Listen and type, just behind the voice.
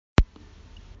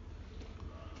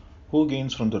Who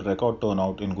gains from the record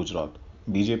turnout in Gujarat,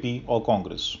 BJP or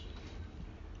Congress?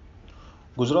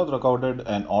 Gujarat recorded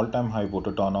an all-time high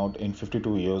voter turnout in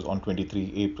 52 years on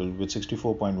 23 April with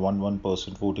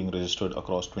 64.11% voting registered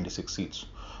across 26 seats.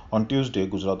 On Tuesday,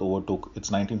 Gujarat overtook its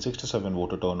 1967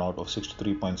 voter turnout of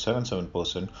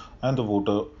 63.77% and the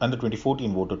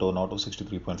 2014 voter turnout of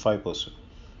 63.5%.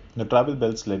 The tribal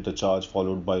belts led the charge,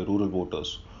 followed by rural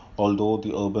voters. Although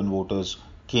the urban voters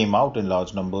came out in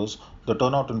large numbers, the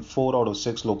turnout in 4 out of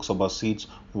 6 Lok Sabha seats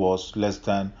was less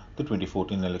than the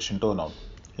 2014 election turnout.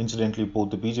 Incidentally,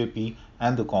 both the BJP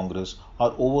and the Congress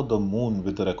are over the moon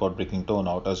with the record breaking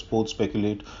turnout, as both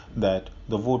speculate that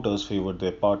the voters favoured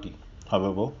their party.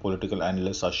 However, political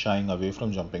analysts are shying away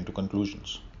from jumping to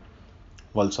conclusions.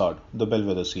 Valsad, the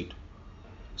bellwether seat.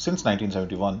 Since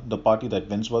 1971, the party that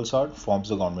wins Valsad forms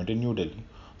the government in New Delhi.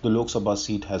 The Lok Sabha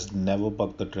seat has never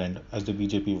bucked the trend, as the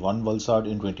BJP won Valsad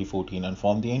in 2014 and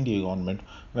formed the NDA government,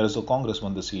 whereas the Congress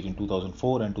won the seat in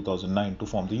 2004 and 2009 to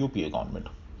form the UPA government.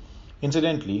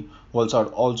 Incidentally,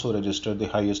 Valsad also registered the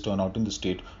highest turnout in the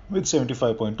state with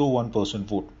 75.21%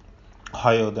 vote,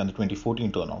 higher than the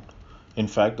 2014 turnout. In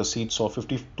fact, the seat saw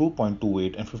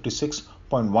 52.28 and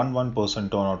 56.11%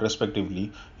 turnout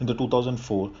respectively in the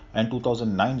 2004 and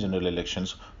 2009 general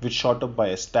elections, which shot up by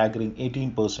a staggering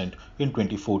 18% in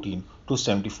 2014 to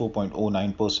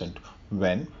 74.09%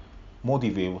 when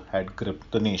Modi wave had gripped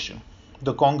the nation.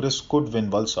 The Congress could win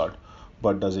Valsad,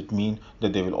 but does it mean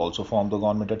that they will also form the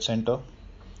government at centre?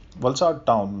 Valsad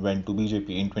town went to BJP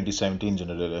in 2017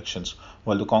 general elections,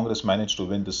 while the Congress managed to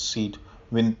win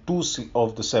two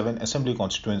of the 7 assembly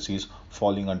constituencies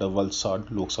falling under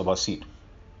Valsad Lok Sabha seat.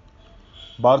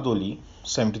 Bardoli,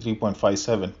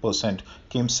 73.57%,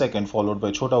 came second, followed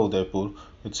by Chota Udaipur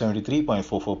with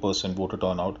 73.44% voter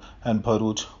turnout, and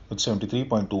Bharuch with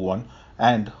 73.21,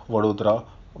 and Vadodara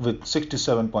with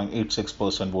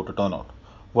 67.86% voter turnout.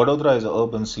 Vadodara is an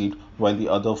urban seat, while the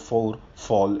other 4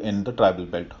 fall in the tribal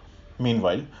belt.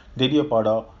 Meanwhile,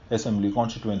 Dediyapada Assembly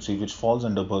constituency, which falls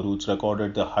under Bharuch,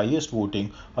 recorded the highest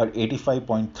voting at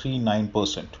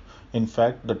 85.39%. In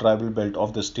fact, the tribal belt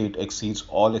of the state exceeds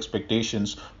all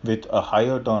expectations with a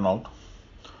higher turnout,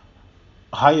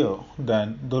 higher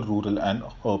than the rural and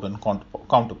urban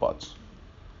counterparts.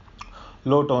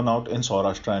 Low turnout in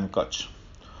Saurashtra and Kutch.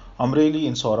 Amreli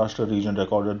in Saurashtra region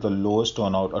recorded the lowest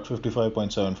turnout at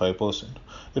 55.75%.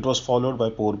 It was followed by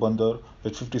Porbandar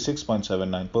with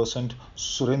 56.79%,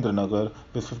 Surendranagar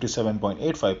with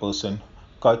 57.85%,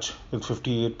 Kutch with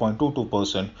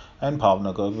 58.22%, and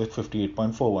Bhavnagar with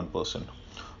 58.41%.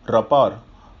 Rapar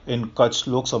in Kutch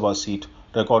Lok Sabha seat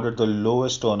recorded the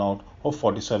lowest turnout of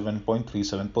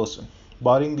 47.37%.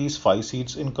 Barring these 5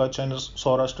 seats in Kutch and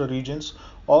Saurashtra regions,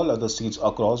 all other seats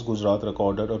across Gujarat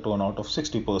recorded a turnout of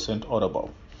 60% or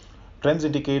above. Trends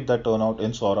indicate that turnout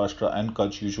in Saurashtra and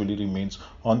Kutch usually remains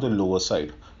on the lower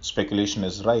side. Speculation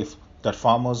is rife that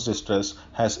farmers' distress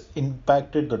has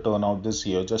impacted the turnout this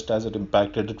year, just as it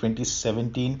impacted the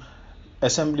 2017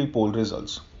 assembly poll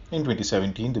results. In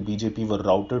 2017, the BJP were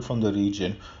routed from the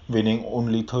region, winning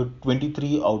only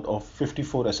 23 out of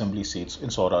 54 assembly seats in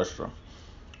Saurashtra.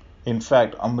 In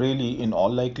fact, Amreli, in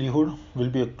all likelihood, will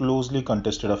be a closely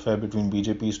contested affair between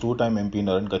BJP's two-time MP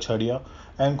Naran Kacharia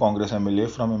and Congress MLA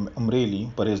from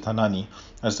Amreli, Paresh Dhanani,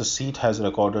 as the seat has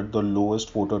recorded the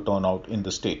lowest voter turnout in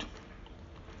the state.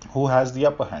 Who has the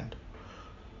upper hand?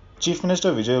 Chief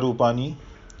Minister Vijay Rupani,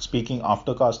 speaking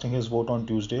after casting his vote on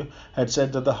Tuesday, had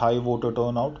said that the high voter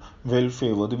turnout will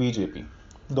favour the BJP.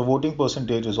 The voting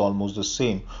percentage is almost the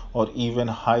same or even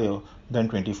higher than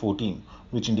 2014,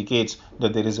 which indicates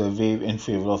that there is a wave in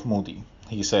favour of Modi,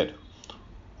 he said.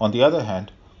 On the other hand,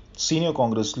 senior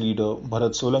Congress leader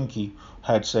Bharat Solanki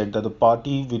had said that the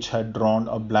party which had drawn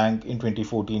a blank in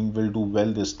 2014 will do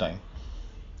well this time.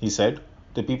 He said,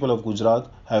 the people of Gujarat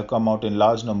have come out in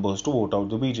large numbers to vote out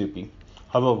the BJP.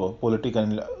 However,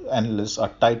 political analysts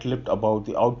are tight-lipped about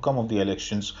the outcome of the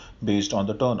elections based on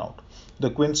the turnout. The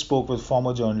Quint spoke with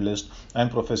former journalist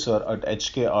and professor at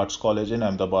HK Arts College in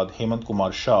Ahmedabad, Hemant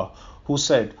Kumar Shah, who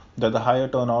said that the higher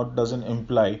turnout doesn't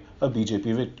imply a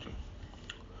BJP victory.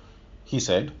 He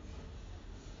said,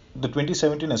 the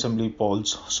 2017 assembly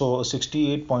polls saw a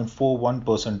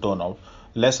 68.41% turnout,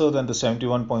 lesser than the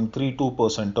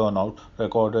 71.32% turnout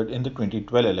recorded in the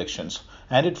 2012 elections,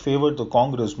 and it favoured the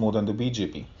Congress more than the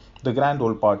BJP. The Grand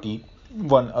Old Party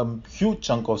won a huge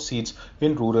chunk of seats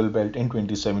in rural belt in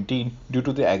 2017 due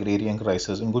to the agrarian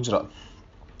crisis in Gujarat.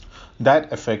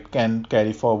 That effect can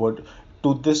carry forward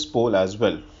to this poll as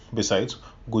well. Besides,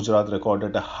 Gujarat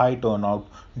recorded a high turnout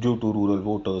due to rural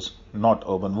voters, not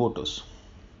urban voters.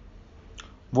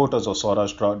 Voters of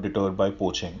Saurashtra deterred by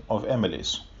poaching of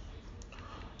MLAs.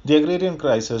 The agrarian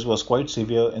crisis was quite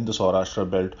severe in the Saurashtra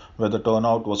belt, where the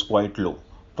turnout was quite low.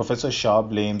 Professor Shah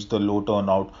blames the low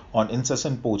turnout on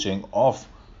incessant poaching of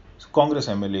Congress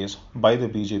MLAs by the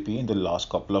BJP in the last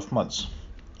couple of months.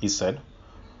 He said,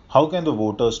 how can the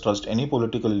voters trust any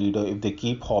political leader if they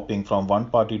keep hopping from one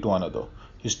party to another?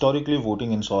 Historically,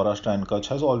 voting in Saurashtra and Kutch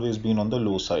has always been on the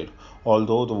low side.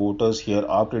 Although the voters here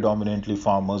are predominantly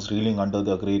farmers reeling under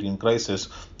the agrarian crisis,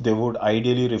 they would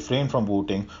ideally refrain from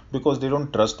voting because they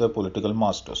don't trust their political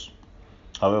masters.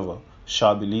 However,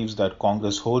 Shah believes that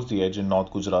Congress holds the edge in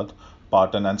North Gujarat,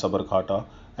 Patan and Sabarkantha,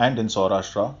 and in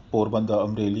Saurashtra, Porbandar,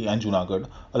 Amreli, and Junagadh,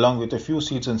 along with a few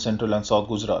seats in central and south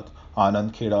Gujarat,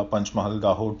 Anand, Kheda, Panchmahal,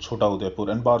 Dahod, Chota Udaipur,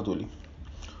 and Bardoli.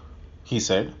 He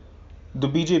said, the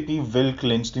BJP will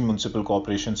clinch the municipal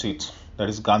corporation seats, that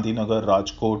is Gandhinagar,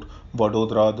 Rajkot,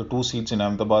 Vadodara, the two seats in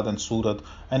Ahmedabad and Surat,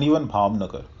 and even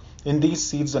Bhavnagar. In these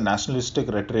seats, the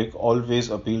nationalistic rhetoric always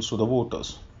appeals to the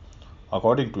voters.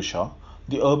 According to Shah,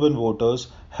 the urban voters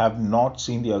have not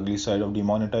seen the ugly side of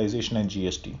demonetization and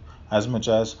GST as much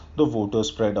as the voters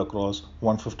spread across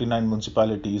 159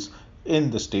 municipalities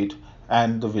in the state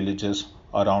and the villages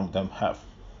around them have.